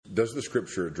does the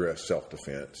Scripture address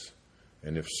self-defense?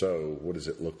 And if so, what does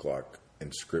it look like in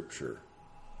Scripture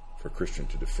for a Christian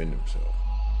to defend himself?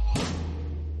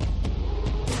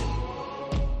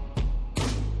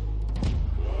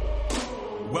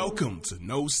 Welcome to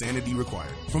No Sanity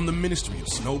Required from the Ministry of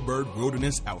Snowbird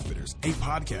Wilderness Outfitters, a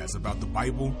podcast about the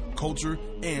Bible, culture,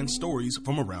 and stories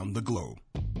from around the globe.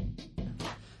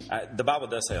 The Bible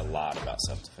does say a lot about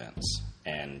self-defense,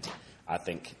 and I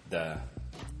think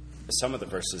some of the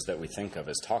verses that we think of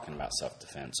as talking about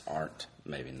self-defense aren't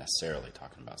maybe necessarily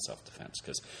talking about self-defense,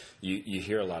 because you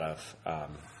hear a lot of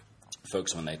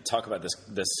folks when they talk about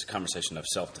this conversation of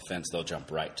self-defense, they'll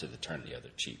jump right to the turn the other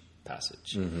cheek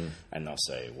passage, and they'll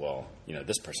say, well,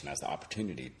 this person has the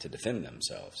opportunity to defend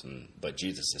themselves, but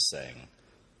Jesus is saying,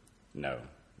 no,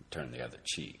 turn the other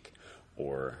cheek.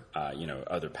 Or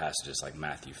other passages like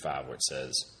Matthew 5 where it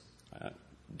says,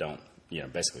 don't,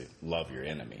 basically love your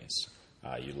enemies.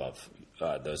 You love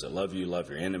those that love you, love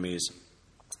your enemies.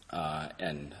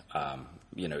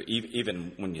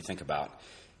 Even when you think about,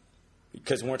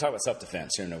 because when we're talking about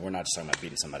self-defense, we're not just talking about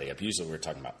beating somebody up. Usually we're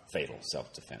talking about fatal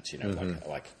self-defense,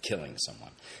 like killing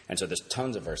someone. And so there's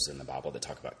tons of verses in the Bible that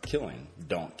talk about killing.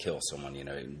 Don't kill someone.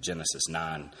 Genesis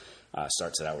 9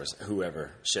 starts at hours,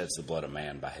 whoever sheds the blood of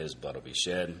man, by his blood will be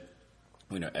shed.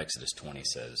 We know Exodus 20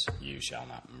 says, you shall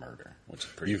not murder, which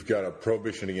is pretty... You've got a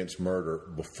prohibition against murder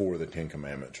before the Ten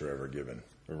Commandments are ever given.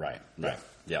 Right.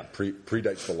 Yeah.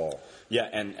 Predates the law. Yeah,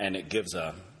 and it gives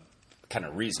a kind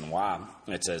of reason why.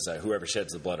 It says, whoever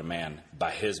sheds the blood of man,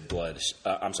 by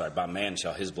man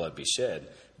shall his blood be shed,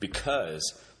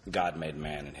 because God made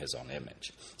man in his own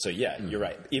image. So yeah, you're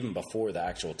right. Even before the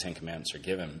actual Ten Commandments are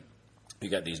given, you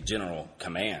got these general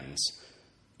commands,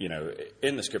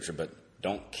 in the Scripture, but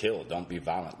don't kill, don't be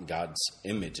violent. God's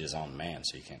image is on man,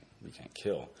 so you can't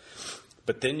kill.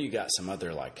 But then you got some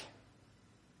other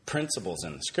principles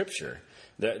in the Scripture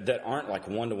that aren't like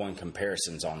one-to-one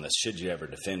comparisons on this. Should you ever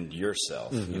defend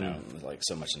yourself? Like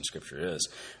so much in Scripture is,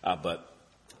 but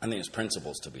I think it's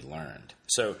principles to be learned.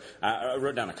 So I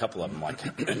wrote down a couple of them,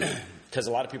 because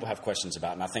a lot of people have questions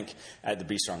about, and I think at the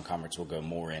Be Strong Conference we'll go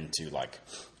more into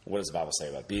what does the Bible say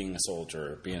about being a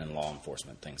soldier, being in law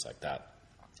enforcement, things like that.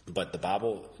 But the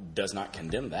Bible does not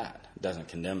condemn that. It doesn't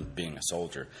condemn being a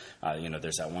soldier.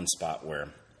 There's that one spot where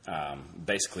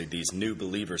basically these new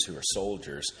believers who are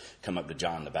soldiers come up to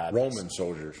John the Baptist. Roman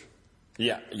soldiers.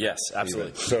 Yeah. Yes.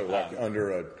 Absolutely. So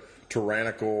under a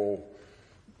tyrannical,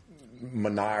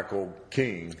 maniacal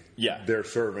king, they're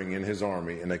serving in his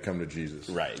army, and they come to Jesus.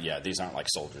 Right. Yeah. These aren't like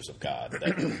soldiers of God.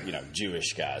 They're,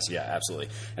 Jewish guys. Yeah. Absolutely.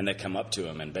 And they come up to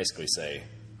him and basically say,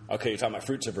 okay, you're talking about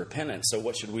fruits of repentance, so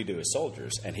what should we do as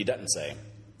soldiers? And he doesn't say,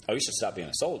 oh, you should stop being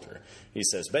a soldier. He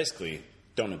says, basically,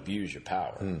 don't abuse your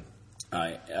power.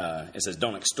 It says,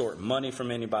 don't extort money from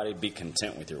anybody. Be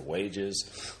content with your wages.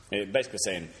 It basically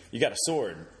saying, you got a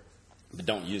sword, but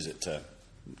don't use it to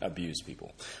abuse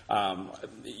people.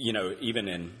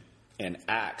 Even in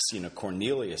Acts,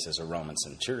 Cornelius is a Roman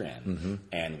centurion.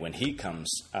 And when he comes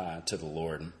to the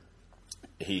Lord,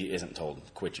 he isn't told,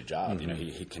 quit your job.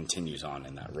 He continues on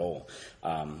in that role.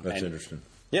 That's interesting.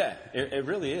 Yeah, it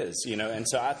really is, and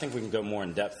so I think we can go more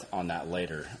in depth on that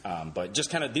later. But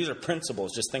just kind of, these are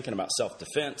principles, just thinking about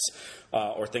self-defense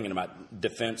or thinking about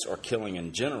defense or killing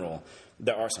in general.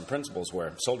 There are some principles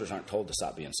where soldiers aren't told to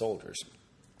stop being soldiers.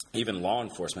 Even law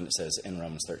enforcement, it says in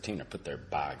Romans 13, are put there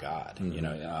by God.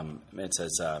 It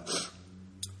says,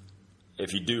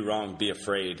 if you do wrong, be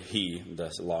afraid. He,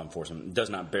 the law enforcement, does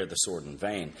not bear the sword in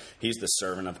vain. He's the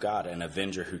servant of God, an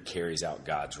avenger who carries out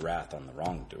God's wrath on the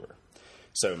wrongdoer.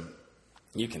 So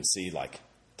you can see,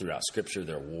 throughout Scripture,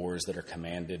 there are wars that are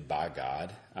commanded by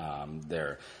God.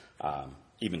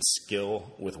 Even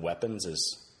skill with weapons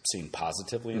is seen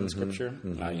positively in the Scripture.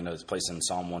 It's placed in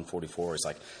Psalm 144. It's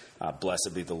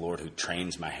blessed be the Lord who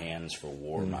trains my hands for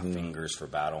war, my fingers for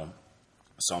battle.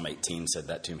 Psalm 18 said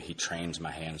that to him. He trains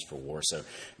my hands for war. So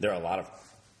there are a lot of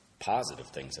positive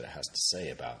things that it has to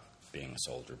say about being a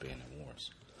soldier, being in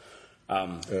wars.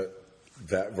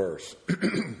 That verse,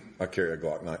 I carry a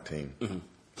Glock 19.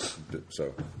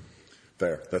 So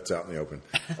there, that's out in the open.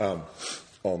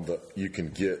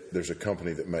 There's a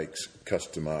company that makes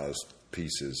customized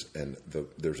pieces, and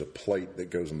there's a plate that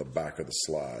goes on the back of the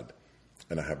slide,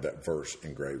 and I have that verse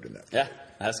engraved in that plate. Yeah,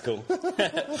 that's cool.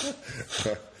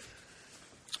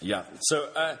 Yeah. So,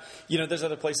 there's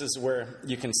other places where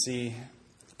you can see,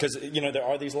 because, there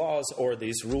are these laws or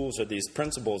these rules or these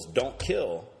principles, don't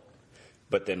kill,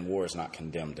 but then war is not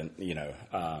condemned, and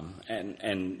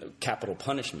capital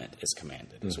punishment is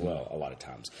commanded as well a lot of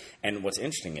times. And what's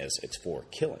interesting is it's for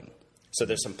killing. So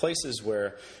there's some places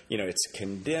where, it's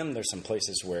condemned. There's some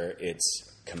places where it's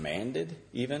commanded,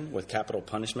 even with capital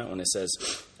punishment, when it says,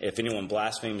 if anyone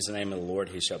blasphemes the name of the Lord,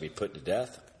 he shall be put to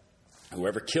death.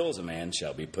 Whoever kills a man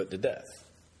shall be put to death.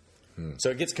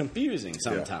 So it gets confusing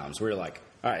sometimes. Yeah. We're like,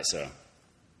 all right, so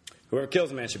whoever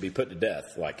kills a man should be put to death.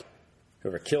 Like,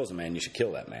 whoever kills a man, you should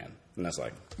kill that man. And that's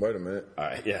like, wait a minute. All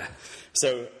right, yeah.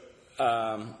 So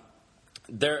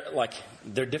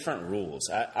they're different rules.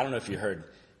 I don't know if you heard,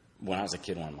 when I was a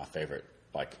kid, one of my favorite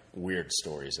weird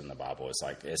stories in the Bible.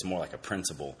 It's more like a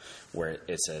principle where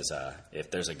it says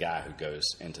if there's a guy who goes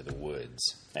into the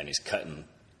woods and he's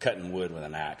cutting wood with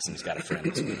an axe, and he's got a friend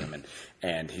that's with him,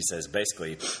 and he says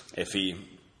basically if he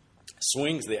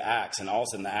swings the axe and all of a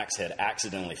sudden the axe head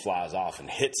accidentally flies off and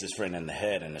hits his friend in the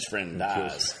head and his friend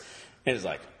dies, and he's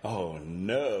like, oh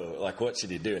no, like what should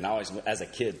he do? And I always, as a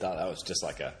kid, thought that was just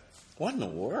like what in the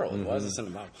world? Why is this in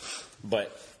the Bible?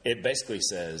 But it basically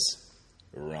says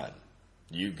run.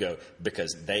 You go,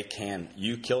 because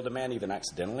you killed a man even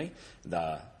accidentally.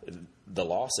 The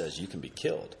law says you can be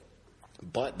killed.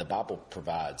 But the Bible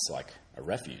provides a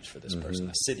refuge for this person,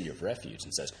 a city of refuge,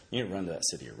 and says, you run to that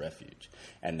city of refuge.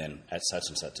 And then at such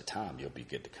and such a time, you'll be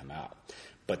good to come out.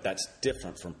 But that's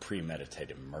different from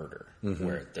premeditated murder,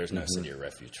 where there's no city of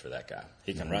refuge for that guy.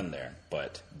 He can run there,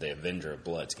 but the avenger of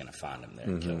blood's going to find him there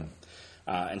and kill him.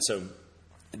 And so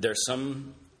there's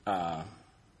some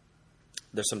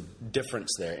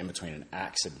difference there in between an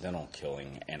accidental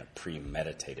killing and a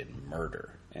premeditated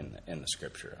murder in the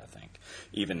Scripture, I think,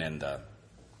 even in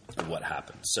what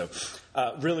happens. So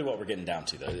really what we're getting down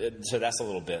to, though, so that's a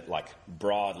little bit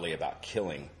broadly about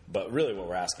killing, but really what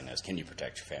we're asking is, can you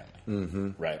protect your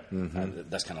family? Right?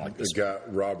 That's kind of like this. The guy,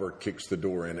 robber, kicks the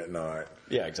door in at night.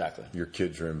 Yeah, exactly. Your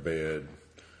kids are in bed.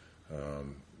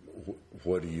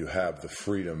 What do you have the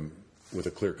freedom with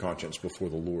a clear conscience before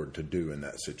the Lord to do in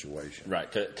that situation?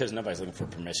 Right, because nobody's looking for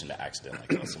permission to accidentally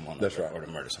kill someone That's or, right. or to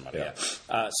murder somebody. Yeah.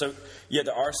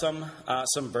 There are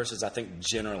some verses, I think,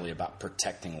 generally about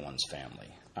protecting one's family.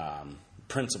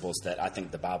 Principles that I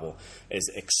think the Bible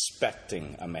is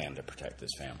expecting a man to protect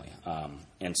his family.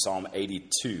 In Psalm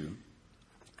 82,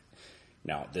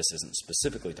 now this isn't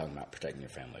specifically talking about protecting your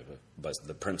family, but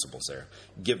the principles there.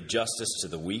 Give justice to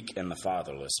the weak and the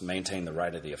fatherless. Maintain the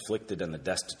right of the afflicted and the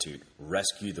destitute.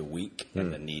 Rescue the weak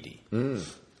and the needy.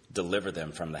 Deliver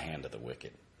them from the hand of the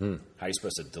wicked. How are you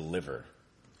supposed to deliver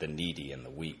the needy and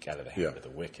the weak out of the hand of the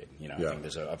wicked? I think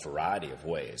there's a variety of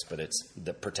ways, but it's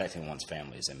the protecting one's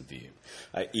family is in view.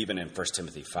 Even in 1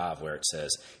 Timothy 5, where it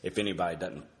says, if anybody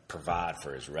doesn't provide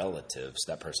for his relatives,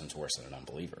 that person's worse than an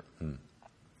unbeliever.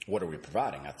 What are we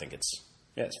providing? I think it's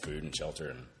food and shelter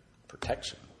and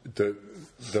protection.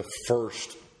 The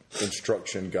first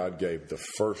instruction God gave the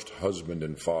first husband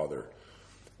and father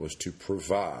was to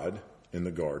provide in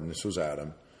the garden. This was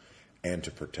Adam, and to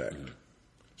protect.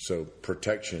 So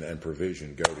protection and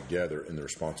provision go together in the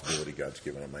responsibility God's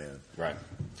given a man. Right.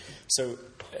 So,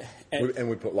 and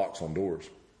we put locks on doors.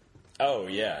 Oh,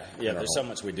 yeah. There's so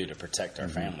much we do to protect our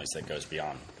families that goes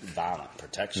beyond violent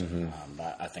protection.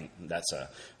 I think that's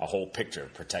a whole picture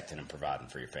of protecting and providing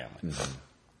for your family.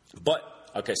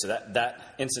 But, okay, so that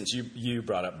instance you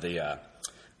brought up, the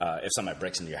if somebody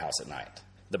breaks into your house at night,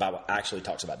 the Bible actually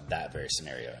talks about that very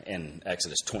scenario. In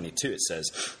Exodus 22, it says,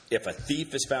 if a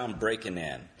thief is found breaking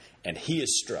in and he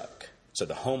is struck, so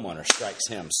the homeowner strikes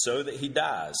him so that he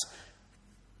dies,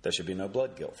 there should be no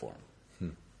blood guilt for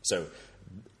him. So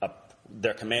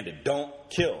they're commanded, don't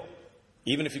kill.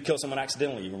 Even if you kill someone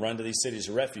accidentally, you can run to these cities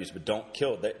of refuge, but don't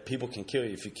kill. People can kill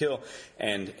you if you kill.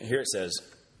 And here it says,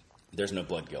 there's no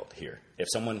blood guilt here. If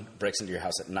someone breaks into your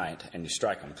house at night and you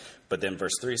strike them, but then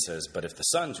verse 3 says, but if the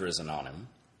sun's risen on him,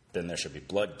 then there shall be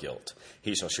blood guilt.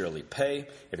 He shall surely pay.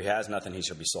 If he has nothing, he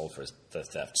shall be sold for the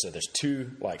theft. So there's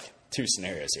two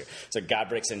scenarios here. So a guy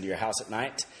breaks into your house at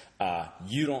night.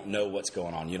 You don't know what's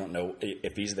going on. You don't know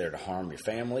if he's there to harm your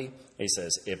family. He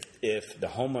says if the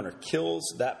homeowner kills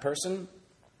that person,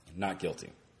 not guilty,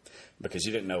 because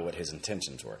you didn't know what his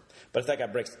intentions were. But if that guy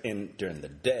breaks in during the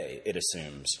day, it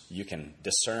assumes you can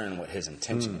discern what his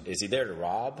intention is. Is he there to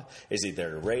rob? Is he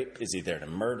there to rape? Is he there to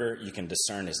murder? You can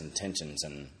discern his intentions.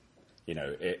 And,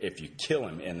 if you kill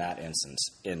him in that instance,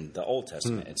 in the Old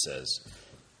Testament, it says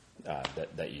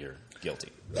that you're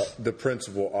guilty. The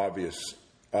principle,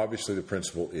 obviously the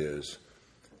principle is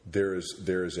there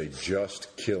is a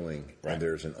just killing and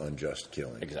there's an unjust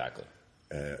killing. Exactly.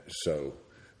 So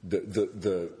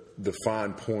the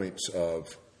fine points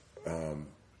of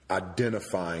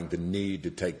identifying the need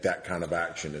to take that kind of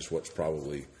action is what's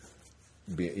probably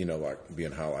being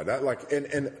highlighted.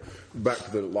 And back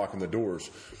to the locking the doors.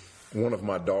 One of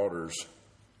my daughters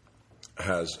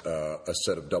has a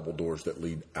set of double doors that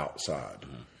lead outside,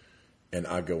 and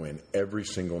I go in every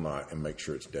single night and make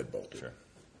sure it's deadbolted. Sure.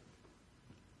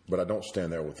 But I don't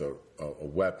stand there with a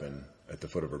weapon at the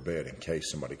foot of her bed in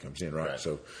case somebody comes in, right?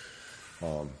 So,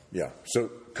 So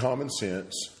common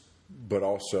sense, but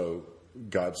also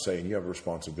God saying you have a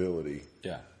responsibility.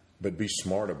 Yeah. But be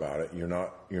smart about it. You're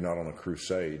not on a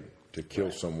crusade to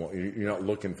kill someone. You're not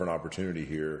looking for an opportunity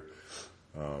here.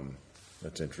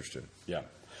 That's interesting. Yeah.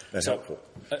 That's helpful.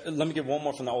 Let me give one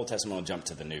more from the Old Testament. We'll jump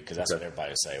to the New, because that's what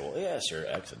everybody will say. Well, yeah, sure,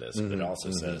 Exodus. But it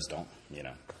also says don't,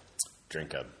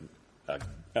 drink a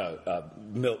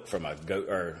milk from a goat,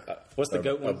 or what's the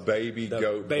goat one? A baby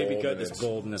goat. Baby goat that's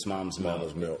boiled in its mom's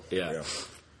milk. Yeah.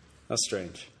 That's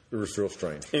strange. It was real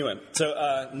strange. Anyway,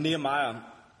 so Nehemiah,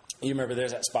 you remember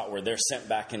there's that spot where they're sent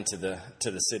back into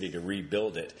the city to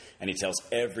rebuild it, and he tells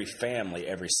every family,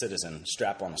 every citizen,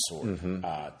 strap on a sword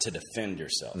to defend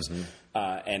yourselves.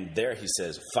 And there he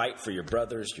says, fight for your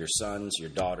brothers, your sons, your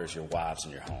daughters, your wives,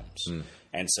 and your homes.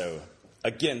 And so,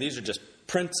 again, these are just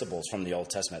principles from the Old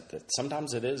Testament that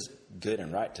sometimes it is good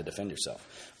and right to defend yourself.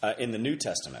 In the New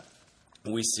Testament,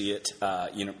 we see it,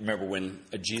 remember when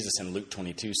Jesus in Luke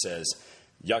 22 says,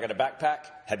 y'all got a backpack?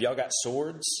 Have y'all got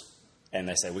swords? And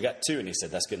they say, we got 2. And he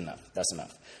said, that's good enough. That's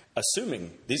enough.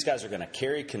 Assuming these guys are going to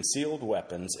carry concealed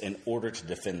weapons in order to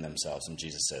defend themselves. And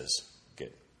Jesus says,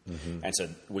 good. And so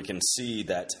we can see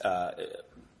that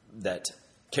that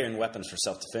carrying weapons for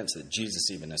self-defense, that Jesus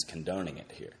even is condoning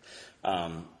it here.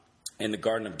 In the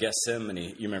Garden of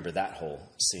Gethsemane, you remember that whole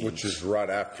scene. Which is right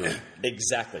after.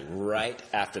 Exactly, right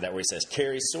after that, where he says,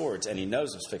 carry swords. And he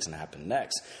knows what's fixing to happen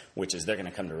next, which is they're going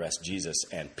to come to arrest Jesus.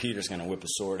 And Peter's going to whip a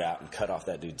sword out and cut off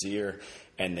that dude's ear.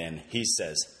 And then he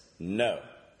says, no,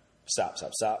 stop.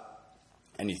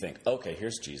 And you think, okay,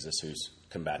 here's Jesus who's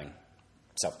combating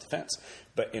self-defense.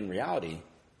 But in reality,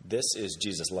 this is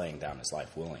Jesus laying down his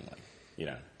life willingly.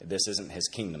 This isn't his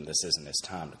kingdom. This isn't his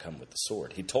time to come with the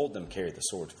sword. He told them carry the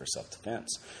sword for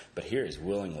self-defense. But here he's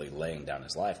willingly laying down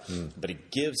his life. But he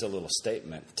gives a little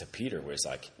statement to Peter where he's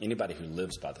like, anybody who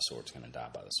lives by the sword is going to die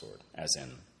by the sword. As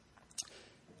in,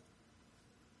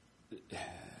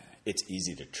 it's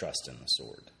easy to trust in the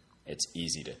sword. It's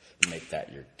easy to make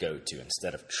that your go-to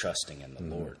instead of trusting in the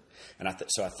Lord. And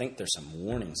so I think there's some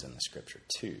warnings in the Scripture,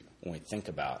 too, when we think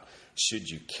about should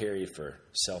you carry for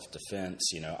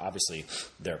self-defense. Obviously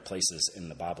there are places in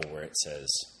the Bible where it says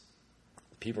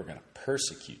people are going to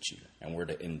persecute you, and we're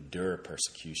to endure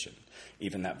persecution.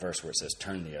 Even that verse where it says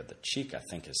turn the other cheek, I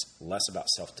think is less about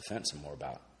self-defense and more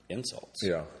about insults.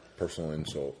 Yeah, personal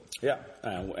insult. Yeah,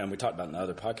 and we talked about it in the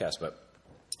other podcast, but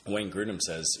Wayne Grudem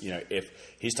says,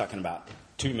 if he's talking about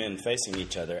 2 men facing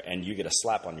each other and you get a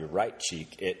slap on your right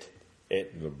cheek, it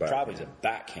probably is a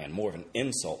backhand, more of an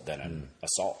insult than an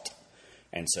assault.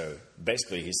 And so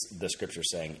basically the scripture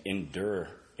is saying endure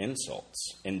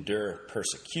insults, endure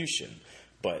persecution,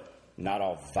 but not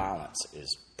all violence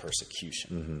is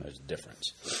persecution. There's a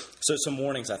difference. So some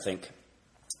warnings, I think,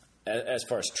 as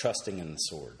far as trusting in the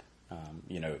sword.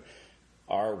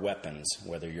 Our weapons,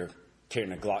 whether you're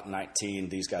carrying a Glock 19,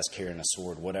 these guys carrying a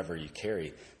sword, whatever you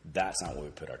carry, that's not what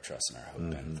we put our trust and our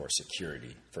hope in for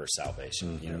security, for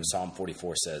salvation. Psalm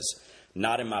 44 says,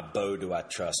 not in my bow do I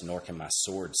trust, nor can my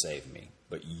sword save me,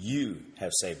 but you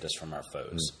have saved us from our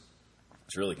foes.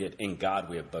 It's really good. In God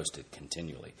we have boasted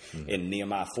continually. In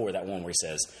Nehemiah 4, that one where he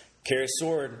says, carry a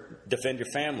sword, defend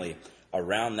your family,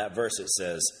 around that verse it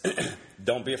says,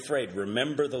 don't be afraid.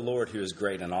 Remember the Lord who is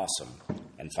great and awesome,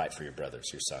 and fight for your brothers,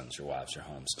 your sons, your wives, your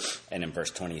homes. And in verse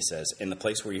 20 he says, in the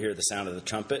place where you hear the sound of the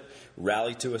trumpet,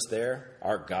 rally to us there.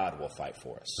 Our God will fight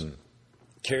for us.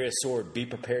 Carry a sword. Be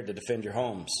prepared to defend your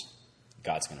homes.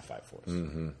 God's going to fight for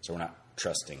us. So we're not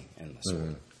trusting in the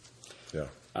sword. Yeah.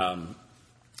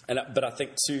 But I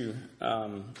think, too,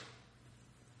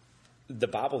 the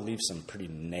Bible leaves some pretty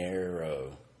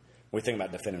narrow. When we think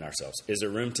about defending ourselves, is there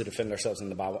room to defend ourselves in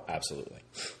the Bible? Absolutely.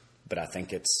 But I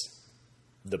think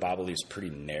the Bible leaves pretty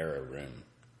narrow room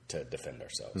to defend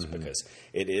ourselves because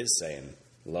it is saying,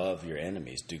 love your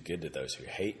enemies, do good to those who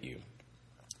hate you.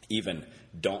 Even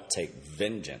don't take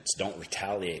vengeance, don't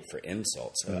retaliate for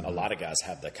insults. A lot of guys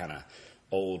have the kind of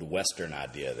old Western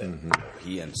idea that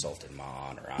he insulted my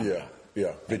honor.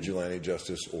 Vigilante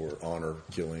justice or honor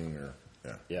killing or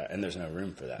and there's no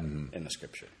room for that in the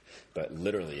Scripture. But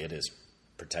literally, it is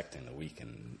protecting the weak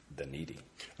and the needy.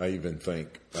 I even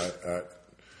think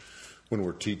when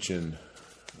we're teaching,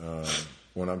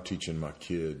 when I'm teaching my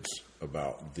kids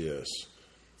about this,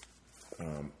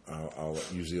 I'll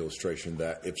use the illustration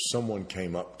that if someone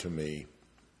came up to me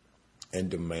and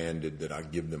demanded that I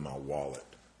give them my wallet,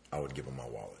 I would give them my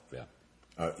wallet. Yeah.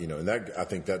 And that I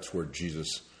think that's where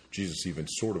Jesus even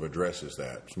sort of addresses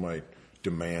that. Somebody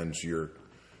demands your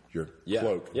your Yeah.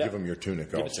 cloak, Yeah. give them your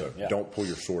tunic Give it also. to 'em, yeah. Don't pull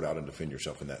your sword out and defend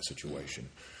yourself in that situation.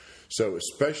 So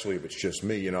especially if it's just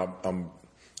me, I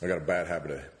got a bad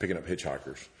habit of picking up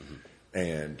hitchhikers,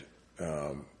 and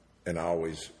I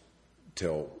always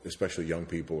tell, especially young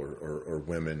people or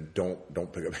women,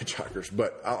 don't pick up hitchhikers.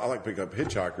 But I like to pick up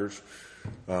hitchhikers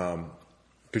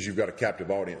because you've got a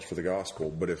captive audience for the gospel.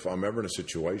 But if I was ever in a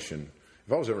situation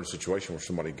where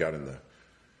somebody got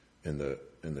in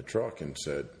the truck and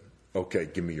said, "Okay,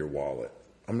 give me your wallet,"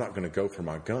 I'm not going to go for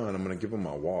my gun. I'm going to give them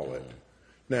my wallet.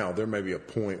 Now, there may be a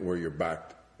point where you're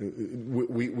back.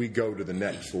 We go to the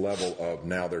next level of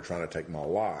now they're trying to take my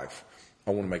life.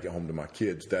 I want to make it home to my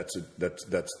kids. That's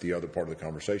the other part of the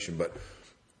conversation. But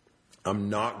I'm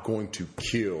not going to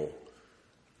kill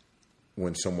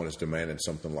when someone is demanding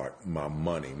something like my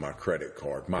money, my credit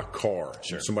card, my car.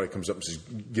 Sure. If somebody comes up and says,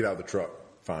 "Get out of the truck."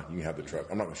 Fine, you can have the truck.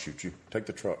 I'm not going to shoot you. Take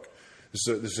the truck. This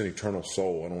is an eternal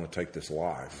soul. I don't want to take this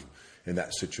life. In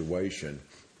that situation,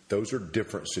 those are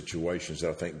different situations that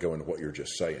I think go into what you're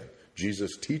just saying.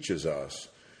 Jesus teaches us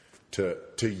to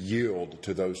yield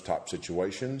to those type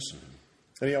situations.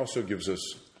 And he also gives us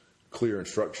clear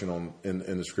instruction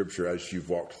in the Scripture, as you've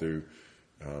walked through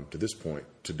to this point,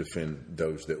 to defend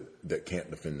those that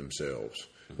can't defend themselves,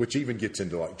 which even gets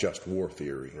into like just war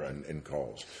theory and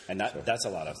cause. And that's a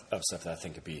lot of stuff that I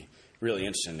think would be really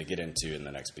interesting to get into in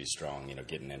the next Be Strong,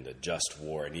 getting into just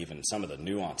war and even some of the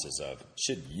nuances of,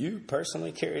 should you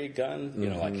personally carry a gun?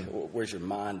 Like, where's your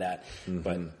mind at?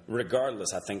 But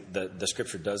regardless, I think the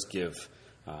Scripture does give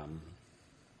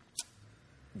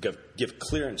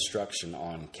clear instruction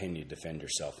on, can you defend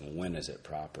yourself and when is it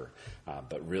proper?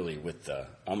 But really with the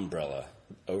umbrella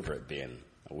over it being,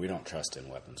 we don't trust in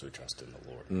weapons, we trust in the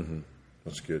Lord. Mm-hmm.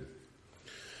 That's good.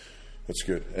 That's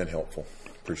good and helpful.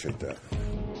 Appreciate that.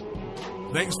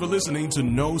 Thanks for listening to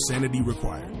No Sanity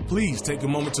Required. Please take a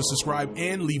moment to subscribe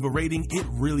and leave a rating. It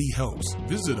really helps.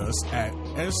 Visit us at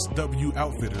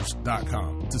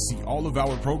swoutfitters.com to see all of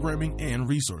our programming and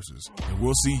resources. And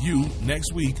we'll see you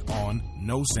next week on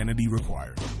No Sanity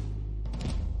Required.